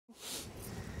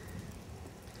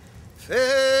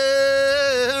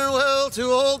Farewell to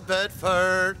old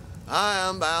Bedford, I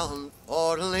am bound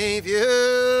for to leave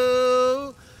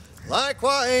you.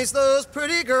 Likewise those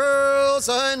pretty girls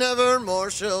I never more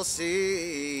shall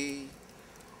see.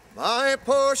 My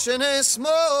portion is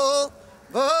small,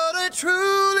 but I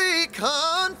truly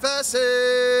confess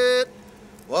it.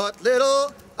 What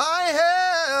little I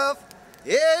have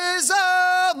is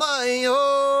all my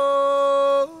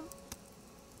own.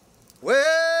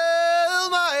 Well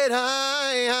might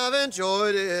I have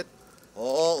enjoyed it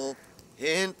all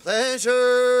in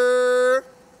pleasure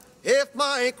if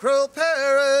my cruel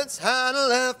parents hadn't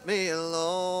left me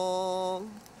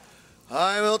alone.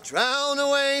 I will drown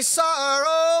away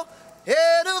sorrow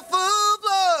in a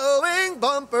full-blowing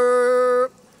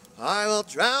bumper. I will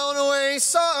drown away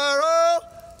sorrow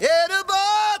in a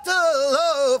bottle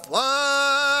of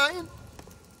wine.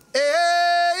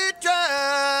 8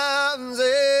 drams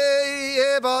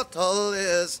a bottle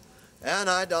is, and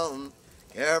I don't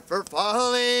care for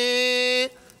folly.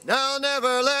 Now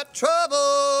never let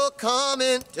trouble come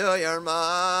into your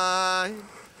mind.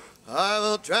 I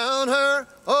will drown her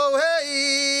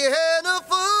away in a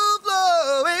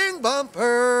full-blowing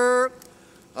bumper.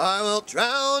 I will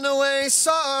drown away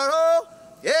sorrow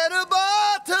in a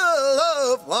bottle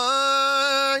of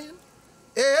wine.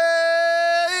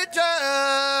 8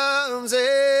 drams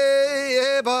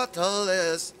a bottle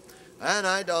is, and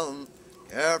I don't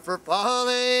care for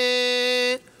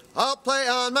folly. I'll play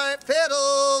on my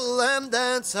fiddle and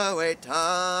dance away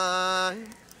time.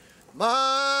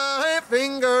 My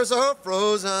fingers are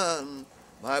frozen,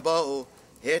 my bow,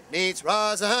 it needs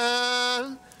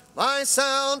rosin. My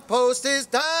sound post is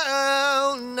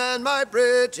down, and my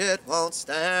bridge it won't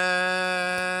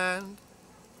stand.